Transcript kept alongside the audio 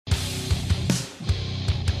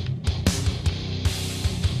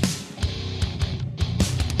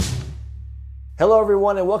Hello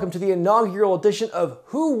everyone and welcome to the inaugural edition of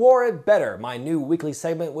Who Wore It Better, my new weekly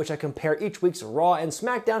segment which I compare each week's Raw and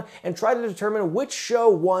Smackdown and try to determine which show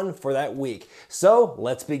won for that week. So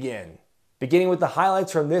let's begin. Beginning with the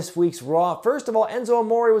highlights from this week's Raw, first of all, Enzo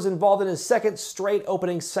Amore was involved in his second straight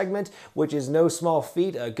opening segment, which is no small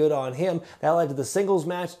feat, good on him. That led to the singles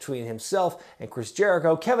match between himself and Chris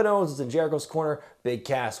Jericho. Kevin Owens was in Jericho's corner, Big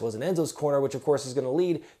Cass was in Enzo's corner, which of course is going to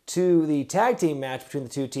lead to the tag team match between the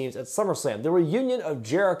two teams at SummerSlam. The reunion of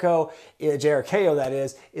Jericho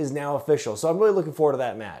that is now official, so I'm really looking forward to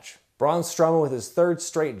that match. Braun Strowman with his third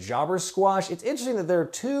straight jobber squash. It's interesting that there are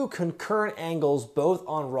two concurrent angles both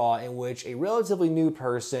on Raw in which a relatively new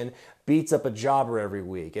person beats up a jobber every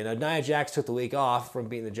week. And Nia Jax took the week off from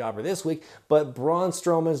beating the jobber this week, but Braun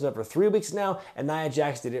Strowman's done it for 3 weeks now, and Nia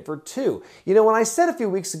Jax did it for 2. You know, when I said a few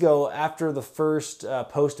weeks ago after the first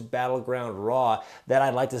post-Battleground Raw that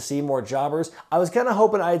I'd like to see more jobbers, I was kind of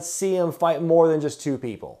hoping I'd see him fight more than just 2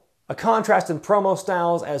 people. A contrast in promo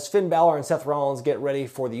styles as Finn Balor and Seth Rollins get ready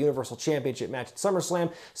for the Universal Championship match at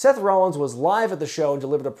SummerSlam. Seth Rollins was live at the show and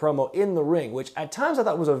delivered a promo in the ring, which at times I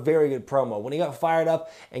thought was a very good promo. When he got fired up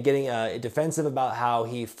and getting defensive about how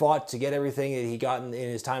he fought to get everything that he got in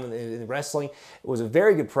his time in wrestling, it was a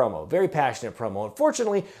very good promo, very passionate promo.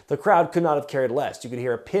 Unfortunately, the crowd could not have cared less. You could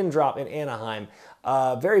hear a pin drop in Anaheim.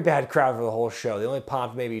 Very bad crowd for the whole show. They only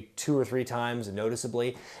popped maybe 2 or 3 times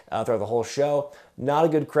noticeably throughout the whole show. Not a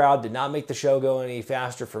good crowd, did not make the show go any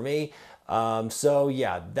faster for me. So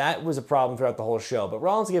yeah, that was a problem throughout the whole show. But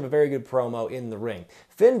Rollins gave a very good promo in the ring.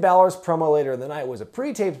 Finn Balor's promo later in the night was a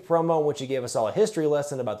pre-taped promo in which he gave us all a history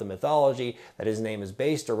lesson about the mythology that his name is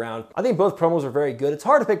based around. I think both promos were very good. It's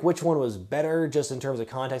hard to pick which one was better just in terms of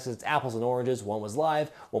context. It's apples and oranges. One was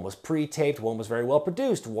live, one was pre-taped, one was very well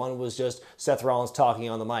produced, one was just Seth Rollins talking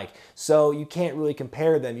on the mic. So you can't really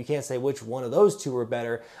compare them. You can't say which one of those two were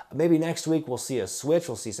better. Maybe next week we'll see a switch.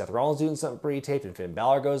 We'll see Seth Rollins doing something pre-taped and Finn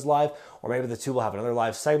Balor goes live, or maybe the two will have another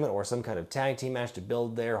live segment or some kind of tag team match to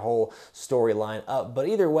build their whole storyline up.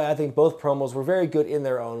 But either way, I think both promos were very good in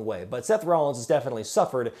their own way. But Seth Rollins has definitely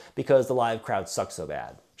suffered because the live crowd sucks so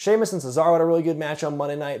bad. Sheamus and Cesaro had a really good match on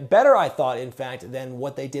Monday night. Better, I thought, in fact, than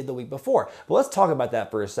what they did the week before. But let's talk about that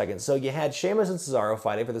for a second. So you had Sheamus and Cesaro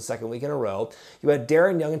fighting for the second week in a row. You had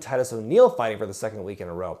Darren Young and Titus O'Neil fighting for the second week in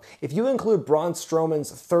a row. If you include Braun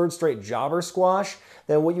Strowman's third straight jobber squash,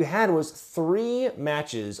 then what you had was 3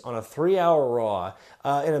 matches on a 3-hour Raw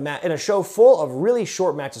in a show full of really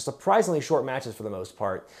short matches, surprisingly short matches for the most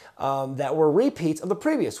part, that were repeats of the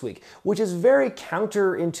previous week, which is very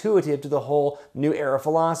counterintuitive to the whole new era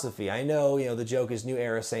philosophy. I know, the joke is new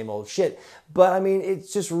era, same old shit, but I mean,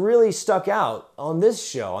 it's just really stuck out on this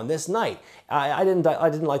show, on this night. I didn't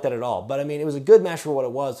like that at all, but I mean, it was a good match for what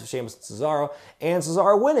it was with Sheamus and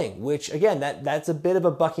Cesaro winning, which again, that's a bit of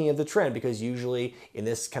a bucking of the trend because usually in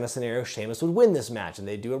this kind of scenario, Sheamus would win this match and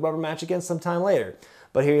they'd do a rubber match again sometime later.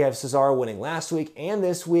 But here you have Cesaro winning last week and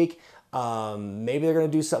this week. Maybe they're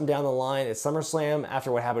going to do something down the line at SummerSlam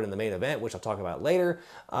after what happened in the main event, which I'll talk about later.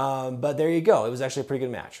 But there you go. It was actually a pretty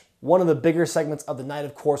good match. One of the bigger segments of the night,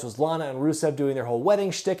 of course, was Lana and Rusev doing their whole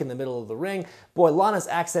wedding shtick in the middle of the ring. Boy, Lana's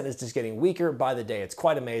accent is just getting weaker by the day. It's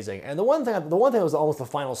quite amazing. And the one thing that was almost the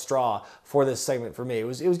final straw for this segment for me. It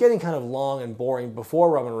was getting kind of long and boring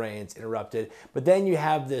before Roman Reigns interrupted, but then you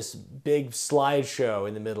have this big slideshow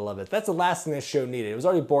in the middle of it. That's the last thing this show needed. It was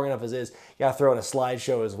already boring enough as is. You got to throw in a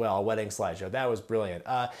slideshow as well, a wedding slideshow. That was brilliant.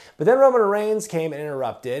 But then Roman Reigns came and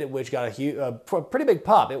interrupted, which got a pretty big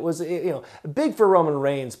pop. It was big for Roman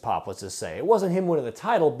Reigns pop. Let's just say. It wasn't him winning the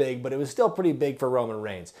title big, but it was still pretty big for Roman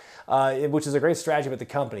Reigns, which is a great strategy with the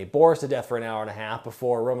company. Bore us to death for an hour and a half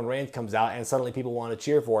before Roman Reigns comes out and suddenly people want to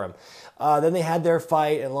cheer for him. Then they had their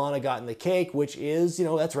fight and Lana got in the cake, which is,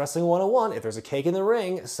 that's Wrestling 101. If there's a cake in the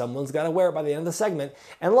ring, someone's got to wear it by the end of the segment.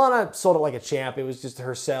 And Lana sold it like a champ. It was just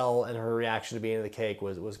her sell and her reaction to being in the cake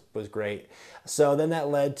was great. So then that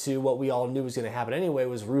led to what we all knew was going to happen anyway,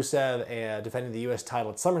 was Rusev defending the U.S.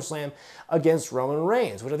 title at SummerSlam against Roman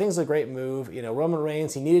Reigns, which I think is a great move. Roman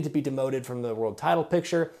Reigns, he needed to be demoted from the world title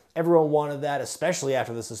picture. Everyone wanted that, especially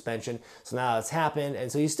after the suspension. So now it's happened,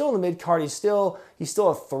 and so he's still in the mid-card. He's still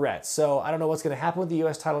a threat. So I don't know what's going to happen with the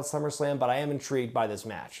U.S. title at SummerSlam, but I am intrigued by this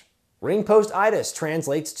match. Ring post-itis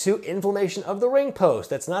translates to inflammation of the ring post.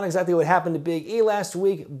 That's not exactly what happened to Big E last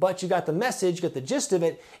week, but you got the message, you got the gist of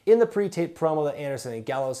it in the pre-taped promo that Anderson and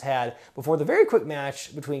Gallows had before the very quick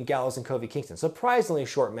match between Gallows and Kofi Kingston. Surprisingly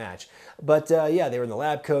short match. But yeah, they were in the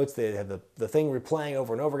lab coats. They had the thing replaying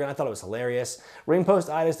over and over again. I thought it was hilarious. Ring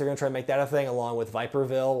post-itis, they're going to try to make that a thing along with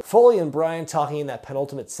Viperville. Foley and Bryan talking in that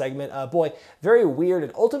penultimate segment. Boy, very weird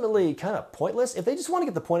and ultimately kind of pointless. If they just want to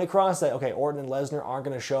get the point across that, okay, Orton and Lesnar aren't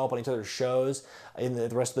going to show up on each to their shows in the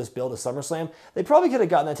rest of this build to SummerSlam, they probably could have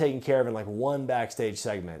gotten that taken care of in like one backstage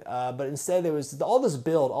segment. But instead, there was all this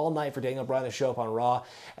build all night for Daniel Bryan to show up on Raw,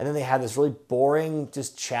 and then they had this really boring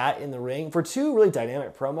just chat in the ring. For two really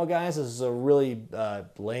dynamic promo guys, this is a really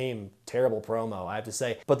lame, terrible promo, I have to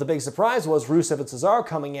say. But the big surprise was Rusev and Cesaro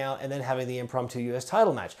coming out and then having the impromptu US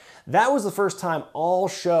title match. That was the first time all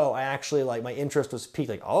show I actually, like, my interest was piqued.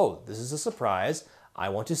 Like, oh, this is a surprise. I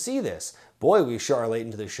want to see this. Boy, we sure are late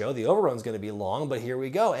into the show. The overrun's going to be long, but here we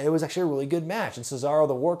go. And it was actually a really good match. And Cesaro,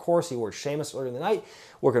 the workhorse, he worked Sheamus earlier in the night,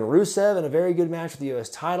 working Rusev in a very good match for the US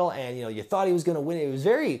title. And, you know, you thought he was going to win. It was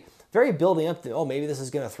very building up to, oh, maybe this is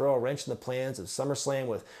going to throw a wrench in the plans of SummerSlam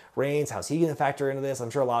with Reigns. How's he going to factor into this? I'm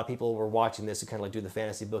sure a lot of people were watching this who kind of like do the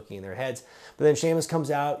fantasy booking in their heads. But then Sheamus comes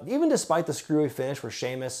out, even despite the screwy finish where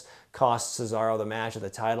Sheamus cost Cesaro the match of the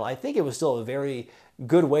title, I think it was still a very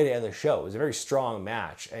good way to end the show. It was a very strong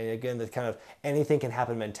match. And again, the kind of anything can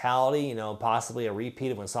happen mentality, you know, possibly a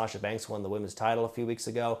repeat of when Sasha Banks won the women's title a few weeks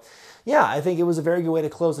ago. Yeah, I think it was a very good way to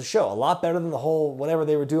close the show. A lot better than the whole whatever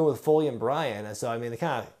they were doing with Foley and Bryan. And so, I mean, they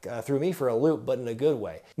kind of threw me for a loop, but in a good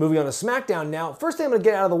way. Moving on to SmackDown now. First thing I'm going to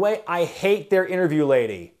get out of the way, I hate their interview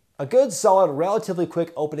lady. A good, solid, relatively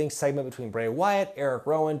quick opening segment between Bray Wyatt, Eric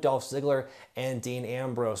Rowan, Dolph Ziggler, and Dean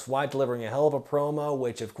Ambrose. Wyatt delivering a hell of a promo,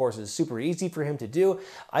 which of course is super easy for him to do.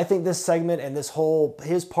 I think this segment and his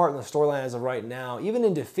part in the storyline as of right now, even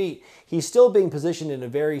in defeat, he's still being positioned in a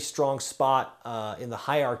very strong spot in the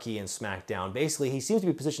hierarchy in SmackDown. Basically, he seems to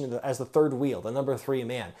be positioned as the third wheel, the number 3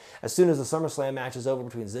 man. As soon as the SummerSlam match is over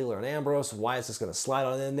between Ziggler and Ambrose, Wyatt's just going to slide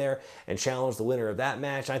on in there and challenge the winner of that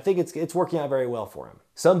match. I think it's working out very well for him.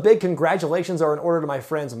 Some big congratulations are in order to my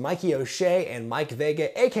friends Mikey O'Shea and Mike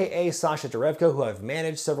Vega, aka Sasha Derevko, who I've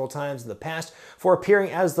managed several times in the past, for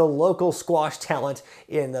appearing as the local squash talent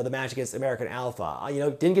in the match against American Alpha. You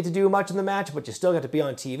know, didn't get to do much in the match, but you still got to be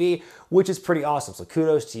on TV, which is pretty awesome. So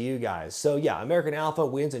kudos to you guys. So yeah, American Alpha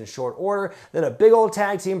wins in short order. Then a big old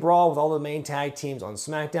tag team brawl with all the main tag teams on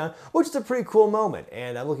SmackDown, which is a pretty cool moment.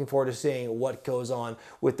 And I'm looking forward to seeing what goes on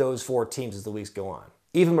with those 4 teams as the weeks go on.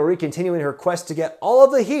 Eva Marie continuing her quest to get all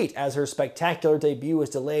of the heat as her spectacular debut was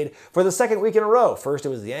delayed for the 2nd week in a row. First it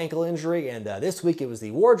was the ankle injury, and this week it was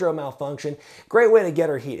the wardrobe malfunction. Great way to get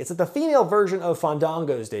her heat. It's like the female version of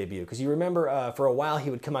Fandango's debut, because you remember for a while he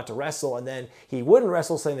would come out to wrestle and then he wouldn't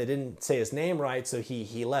wrestle saying they didn't say his name right, so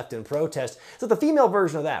he left in protest. So the female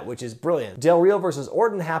version of that, which is brilliant. Del Rio versus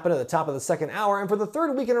Orton happened at the top of the 2nd hour, and for the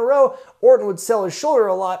 3rd week in a row, Orton would sell his shoulder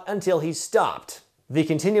a lot until he stopped. The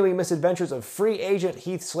continuing misadventures of free agent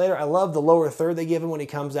Heath Slater. I love the lower third they give him when he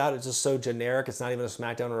comes out. It's just so generic. It's not even a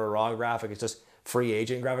SmackDown or a Raw graphic. It's just free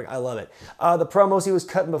agent graphic. I love it. The promos he was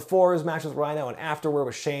cutting before his match with Rhino and afterward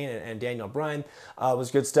with Shane and Daniel Bryan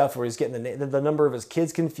was good stuff, where he's getting the number of his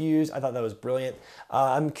kids confused. I thought that was brilliant.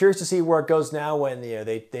 I'm curious to see where it goes now when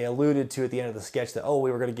they alluded to at the end of the sketch that, oh,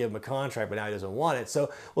 we were going to give him a contract, but now he doesn't want it. So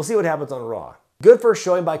we'll see what happens on Raw. Good first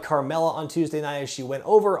showing by Carmella on Tuesday night as she went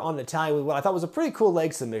over on Natalya with what I thought was a pretty cool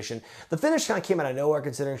leg submission. The finish kind of came out of nowhere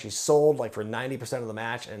considering she sold like for 90% of the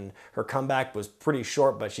match, and her comeback was pretty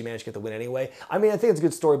short, but she managed to get the win anyway. I mean, I think it's a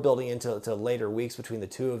good story building into later weeks between the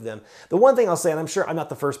two of them. The one thing I'll say, and I'm sure I'm not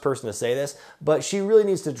the first person to say this, but she really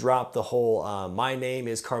needs to drop the whole my name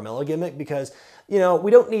is Carmella gimmick, because you know,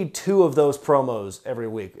 we don't need 2 of those promos every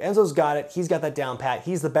week. Enzo's got it. He's got that down pat.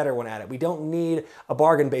 He's the better one at it. We don't need a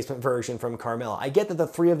bargain basement version from Carmella. I get that the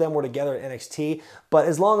 3 of them were together at NXT, but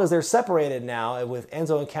as long as they're separated now with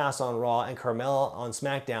Enzo and Cass on Raw and Carmella on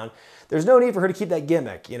SmackDown, there's no need for her to keep that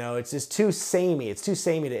gimmick. You know, it's just too samey. It's too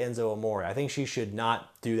samey to Enzo Amore. I think she should not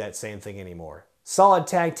do that same thing anymore. Solid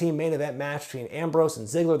tag team main event match between Ambrose and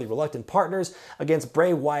Ziggler, the reluctant partners, against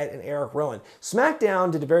Bray Wyatt and Eric Rowan.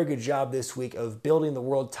 SmackDown did a very good job this week of building the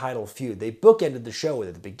world title feud. They bookended the show with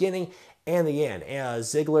at the beginning and the end.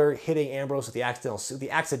 Ziggler hitting Ambrose with the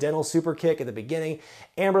accidental super kick at the beginning.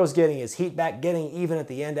 Ambrose getting his heat back, getting even at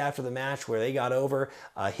the end after the match where they got over,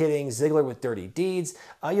 hitting Ziggler with dirty deeds.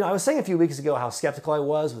 You know, I was saying a few weeks ago how skeptical I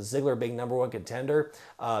was with Ziggler being #1 contender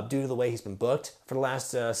due to the way he's been booked for the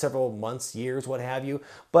last several months, years, what have you.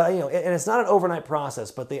 But, you know, and it's not an overnight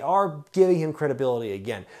process, but they are giving him credibility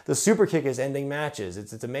again. The super kick is ending matches.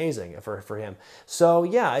 It's amazing for him. So,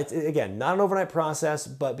 yeah, again, not an overnight process,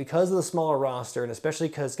 but because of the smaller roster, and especially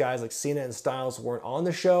because guys like Cena and Styles weren't on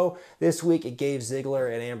the show this week, it gave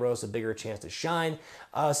Ziggler and Ambrose a bigger chance to shine.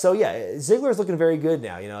 So yeah, Ziggler's looking very good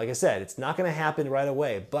now. You know, like I said, it's not going to happen right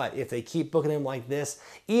away, but if they keep booking him like this,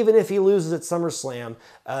 even if he loses at SummerSlam,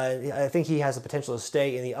 I think he has the potential to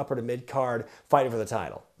stay in the upper to mid card fighting for the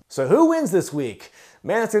title. So who wins this week?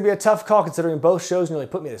 Man, it's going to be a tough call considering both shows nearly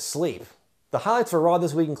put me to sleep. The highlights for Raw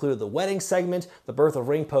this week included the wedding segment, the birth of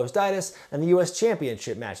ring post-itis, and the US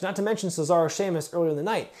Championship match, not to mention Cesaro Sheamus earlier in the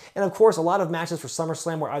night. And of course, a lot of matches for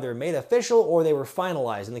SummerSlam were either made official or they were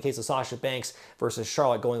finalized, in the case of Sasha Banks versus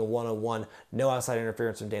Charlotte going one-on-one, no outside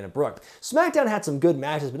interference from Dana Brooke. SmackDown had some good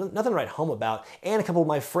matches, but nothing to write home about, and a couple of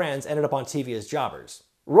my friends ended up on TV as jobbers.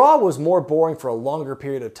 Raw was more boring for a longer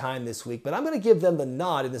period of time this week, but I'm going to give them the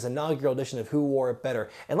nod in this inaugural edition of Who Wore It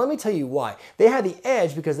Better, and let me tell you why. They had the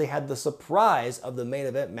edge because they had the surprise of the main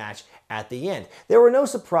event match at the end. There were no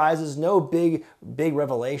surprises, no big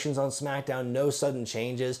revelations on SmackDown, no sudden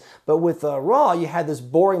changes, but with Raw, you had this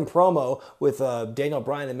boring promo with Daniel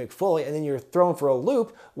Bryan and Mick Foley, and then you're thrown for a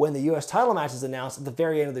loop when the US title match is announced at the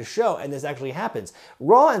very end of the show, and this actually happens.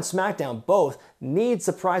 Raw and SmackDown both need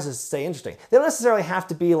surprises to stay interesting. They don't necessarily have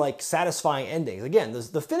to be like satisfying endings. Again,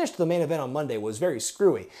 the finish to the main event on Monday was very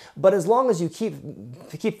screwy, but as long as you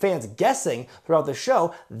keep fans guessing throughout the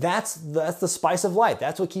show, that's the spice of life.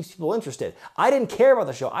 That's what keeps people interested. I didn't care about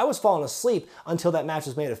the show. I was falling asleep until that match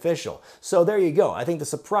was made official. So there you go. I think the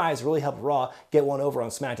surprise really helped Raw get one over on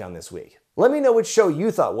SmackDown this week. Let me know which show you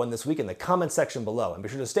thought won this week in the comment section below, and be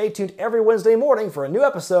sure to stay tuned every Wednesday morning for a new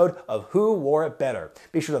episode of Who Wore It Better.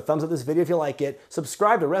 Be sure to thumbs up this video if you like it,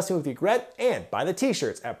 subscribe to Wrestling with Regret, and buy the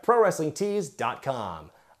t-shirts at ProWrestlingTees.com.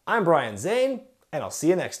 I'm Brian Zane, and I'll see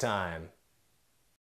you next time.